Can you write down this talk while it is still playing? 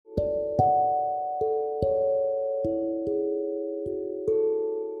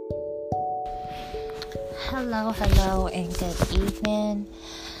Hello, and good evening.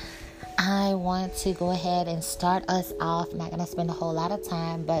 I want to go ahead and start us off. I'm not going to spend a whole lot of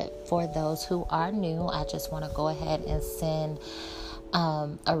time, but for those who are new, I just want to go ahead and send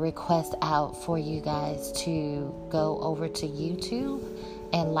a request out for you guys to go over to YouTube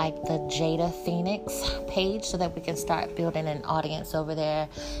and like the Jada Phoenix page so that we can start building an audience over there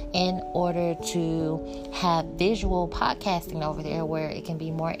in order to have visual podcasting over there where it can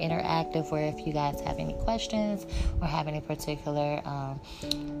be more interactive, where if you guys have any questions or have any particular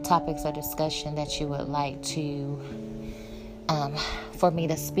topics or discussion that you would like to for me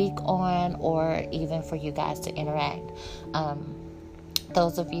to speak on, or even for you guys to interact.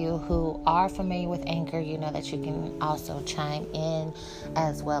 Those of you who are familiar with Anchor, you know that you can also chime in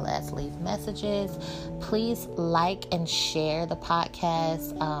as well as leave messages. Please like and share the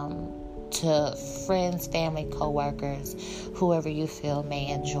podcast to friends, family, co-workers, whoever you feel may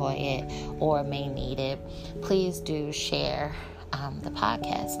enjoy it or may need it. Please do share the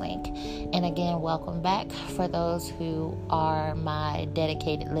podcast link. And again, welcome back for those who are my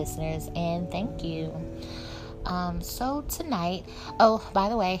dedicated listeners, and thank you. So tonight, by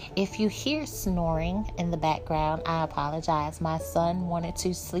the way, if you hear snoring in the background, I apologize. My son wanted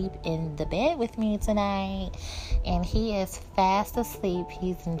to sleep in the bed with me tonight, and he is fast asleep.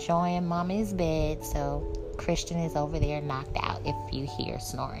 He's enjoying mommy's bed, so Christian is over there knocked out if you hear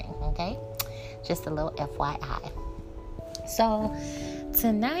snoring, okay? Just a little FYI. So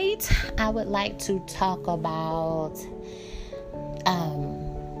tonight, I would like to talk about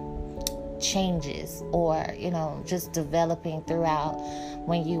changes, or just developing throughout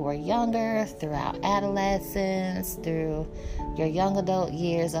when you were younger, throughout adolescence, through your young adult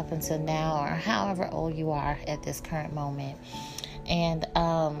years up until now, or however old you are at this current moment. And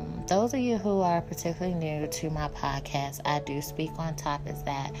those of you who are particularly new to my podcast, I do speak on topics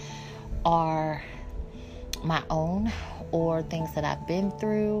that are my own or things that I've been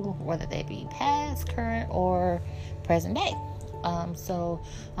through, whether they be past, current, or present day. So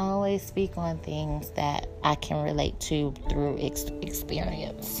I always speak on things that I can relate to through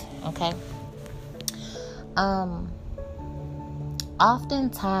experience. Okay.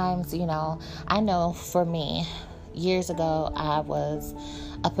 Oftentimes, I know for me, years ago, I was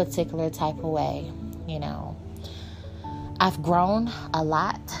a particular type of way. I've grown a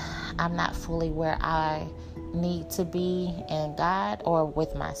lot. I'm not fully where I need to be in God or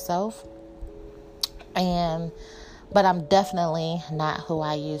with myself. But I'm definitely not who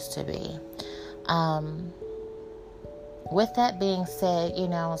I used to be. With that being said,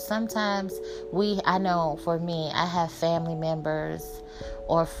 sometimes I know for me, I have family members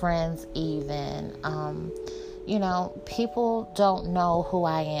or friends even, people don't know who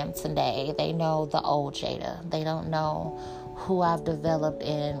I am today. They know the old Jada. They don't know who I've developed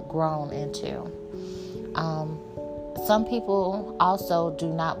and grown into. Some people also do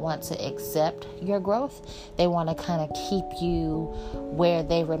not want to accept your growth. They want to kind of keep you where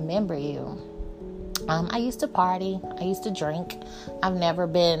they remember you. I used to party. I used to drink. I've never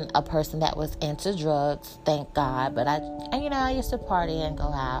been a person that was into drugs, thank God. But I used to party and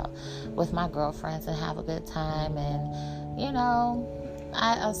go out with my girlfriends and have a good time. And,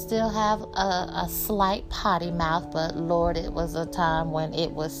 I still have a slight potty mouth. But Lord, it was a time when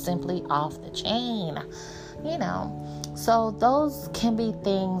it was simply off the chain. So those can be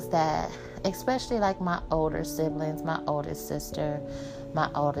things that, especially like my older siblings, my oldest sister, my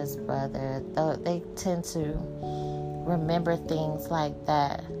oldest brother, they tend to remember things like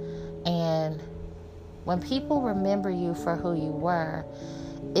that. And when people remember you for who you were,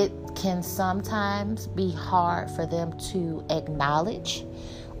 it can sometimes be hard for them to acknowledge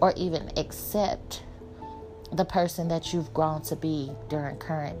or even accept the person that you've grown to be during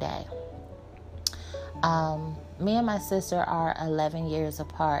current day. Me and my sister are 11 years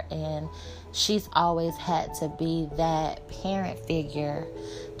apart, and she's always had to be that parent figure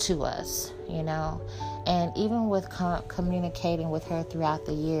to us, and even with communicating with her throughout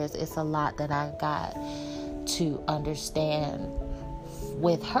the years, it's a lot that I got to understand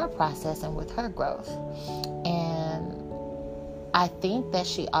with her process and with her growth. And I think that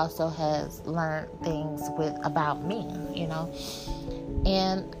she also has learned things about me,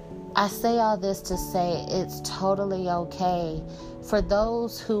 and I say all this to say it's totally okay for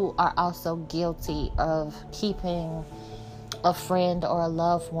those who are also guilty of keeping a friend or a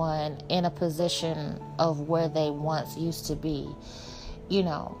loved one in a position of where they once used to be.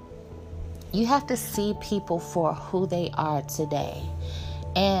 You have to see people for who they are today.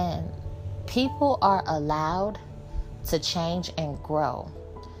 And people are allowed to change and grow.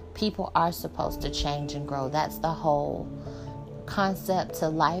 People are supposed to change and grow. That's the whole concept to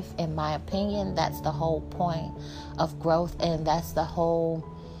life, in my opinion. That's the whole point of growth, and that's the whole,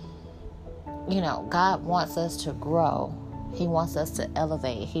 God wants us to grow. He wants us to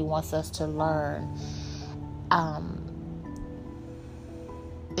elevate. He wants us to learn.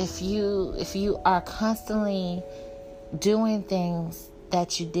 If you are constantly doing things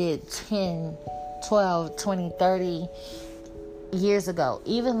that you did 10, 12, 20, 30 years ago,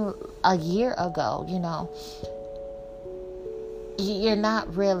 even a year ago, you're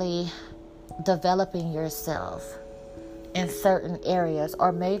not really developing yourself in certain areas,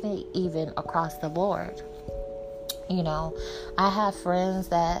 or maybe even across the board. I have friends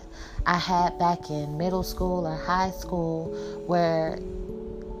that I had back in middle school or high school where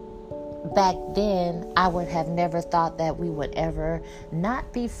back then I would have never thought that we would ever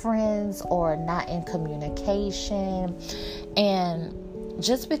not be friends or not in communication. And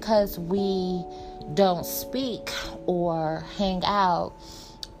just because we don't speak or hang out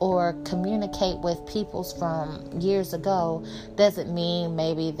or communicate with people from years ago doesn't mean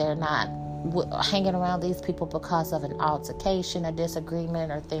maybe they're not hanging around these people because of an altercation, a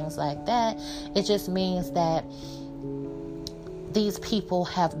disagreement, or things like that. It just means that these people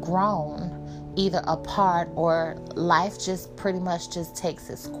have grown either apart, or life just pretty much just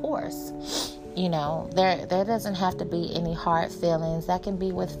takes its course. There doesn't have to be any hard feelings. That can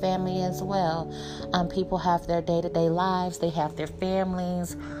be with family as well. People have their day-to-day lives. They have their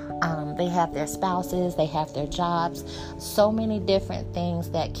families. They have their spouses. They have their jobs. So many different things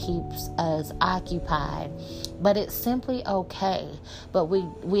that keeps us occupied. But it's simply okay. But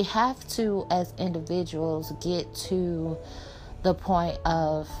we have to, as individuals, get to the point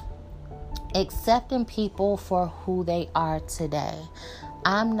of accepting people for who they are today.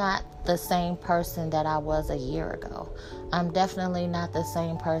 I'm not the same person that I was a year ago. I'm definitely not the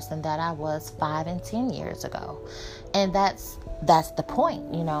same person that I was 5 and 10 years ago. And that's the point,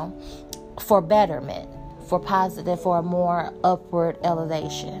 for betterment, for positive, for a more upward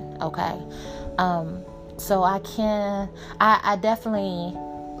elevation. Okay. So I definitely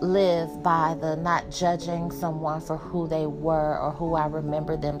live by the not judging someone for who they were or who I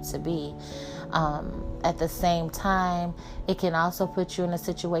remember them to be. At the same time, it can also put you in a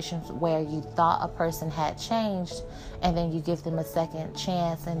situation where you thought a person had changed, and then you give them a second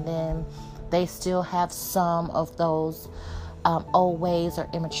chance, and then they still have some of those old ways or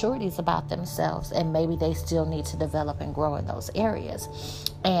immaturities about themselves, and maybe they still need to develop and grow in those areas.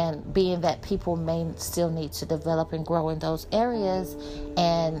 And being that people may still need to develop and grow in those areas,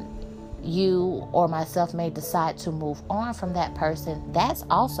 and you or myself may decide to move on from that person, that's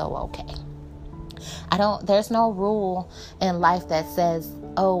also okay. There's no rule in life that says,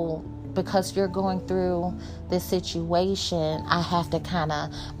 oh, because you're going through this situation, I have to kind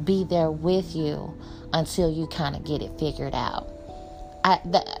of be there with you until you kind of get it figured out.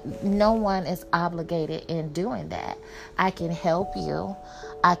 No one is obligated in doing that. I can help you.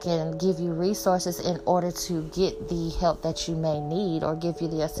 I can give you resources in order to get the help that you may need, or give you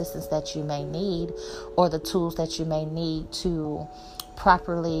the assistance that you may need, or the tools that you may need to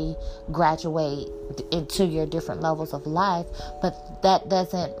properly graduate into your different levels of life. But that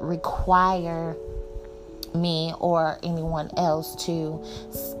doesn't require me or anyone else to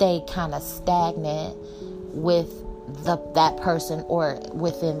stay kind of stagnant with that person or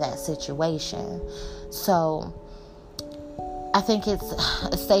within that situation. So I think it's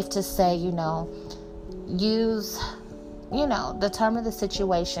safe to say, determine the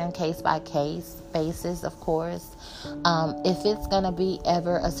situation case by case basis, of course. If it's going to be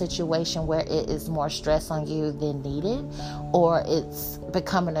ever a situation where it is more stress on you than needed, or it's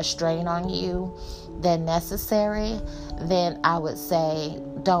becoming a strain on you than necessary, then I would say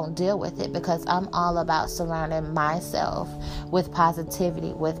don't deal with it, because I'm all about surrounding myself with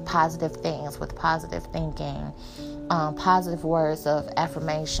positivity, with positive things, with positive thinking, positive words of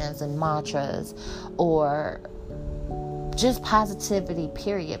affirmations and mantras, or just positivity,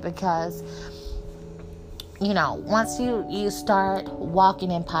 period. Because once you start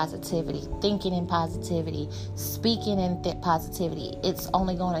walking in positivity, thinking in positivity, speaking in positivity, it's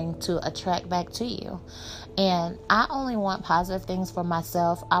only going to attract back to you. And I only want positive things for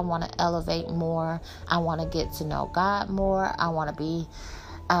myself. I want to elevate more. I want to get to know God more. I want to be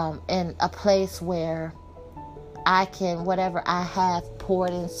in a place where I can, whatever I have poured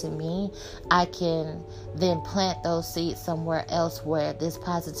into me, I can then plant those seeds somewhere else where this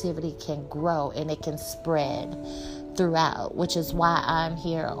positivity can grow and it can spread throughout, which is why I'm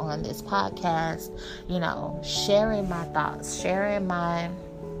here on this podcast, sharing my thoughts, sharing my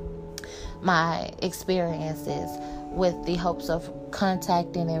experiences with the hopes of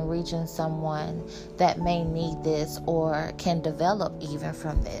contacting and reaching someone that may need this or can develop even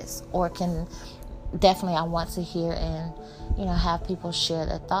from this, or can definitely, I want to hear and, have people share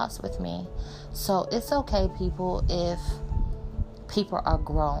their thoughts with me. So it's okay, people, if people are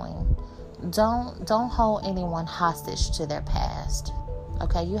growing. Don't hold anyone hostage to their past.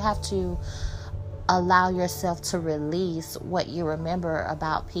 Okay, you have to allow yourself to release what you remember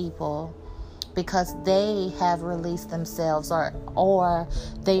about people, because they have released themselves, or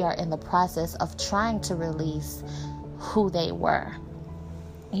they are in the process of trying to release who they were.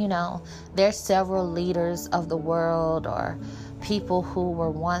 There's several leaders of the world, or people who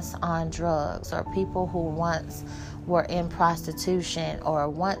were once on drugs, or people who once were in prostitution, or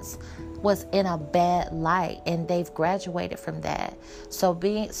once was in a bad light, and they've graduated from that. So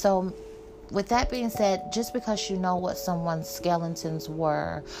with that being said, just because you know what someone's skeletons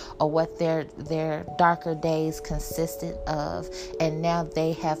were, or what their darker days consisted of, and now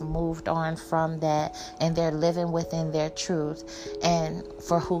they have moved on from that, and they're living within their truth and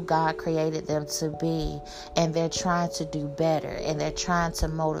for who God created them to be, and they're trying to do better, and they're trying to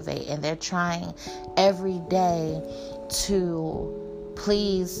motivate, and they're trying every day to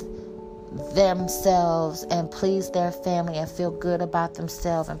please themselves and please their family and feel good about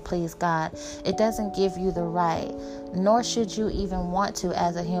themselves and please God, it doesn't give you the right, nor should you even want to,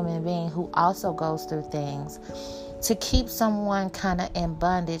 as a human being who also goes through things, to keep someone kind of in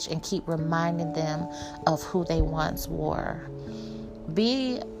bondage and keep reminding them of who they once were.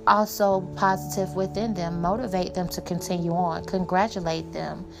 Be also positive within them. Motivate them to continue on. Congratulate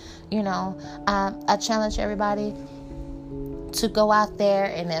them. I challenge everybody to go out there,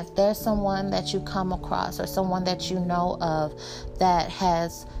 and if there's someone that you come across, or someone that you know of that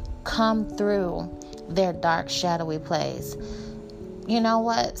has come through their dark, shadowy place, you know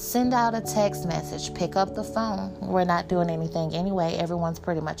what? Send out a text message. Pick up the phone. We're not doing anything anyway. Everyone's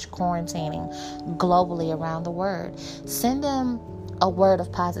pretty much quarantining globally around the world. Send them a word of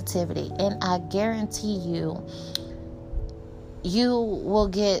positivity, and I guarantee you will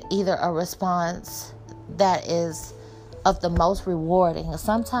get either a response that is of the most rewarding.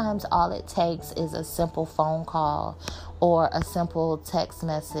 Sometimes all it takes is a simple phone call or a simple text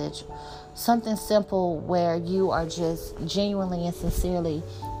message, something simple where you are just genuinely and sincerely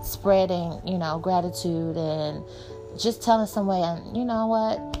spreading, gratitude, and just telling someone, you know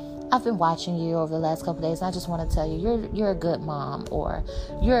what, I've been watching you over the last couple of days, and I just want to tell you, you're a good mom, or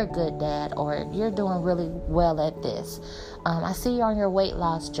you're a good dad, or you're doing really well at this. I see you on your weight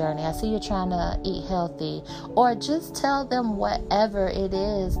loss journey. I see you trying to eat healthy. Or just tell them whatever it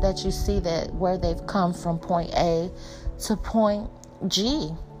is that you see that where they've come from point A to point G.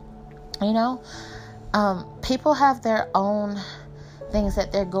 People have their own things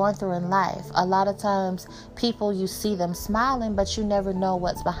that they're going through in life. A lot of times people, you see them smiling, but you never know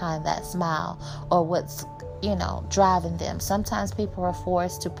what's behind that smile, or what's, driving them. Sometimes people are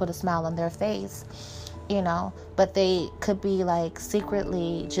forced to put a smile on their face, but they could be like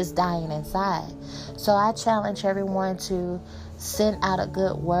secretly just dying inside. So I challenge everyone to send out a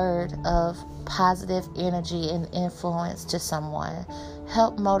good word of positive energy and influence to someone.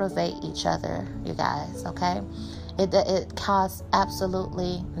 Help motivate each other, you guys, okay? It costs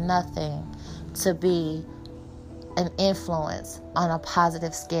absolutely nothing to be an influence on a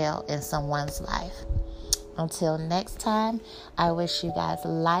positive scale in someone's life. Until next time, I wish you guys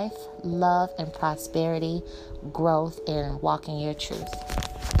life, love, and prosperity, growth, and walking your truth.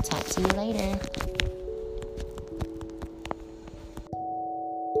 Talk to you later.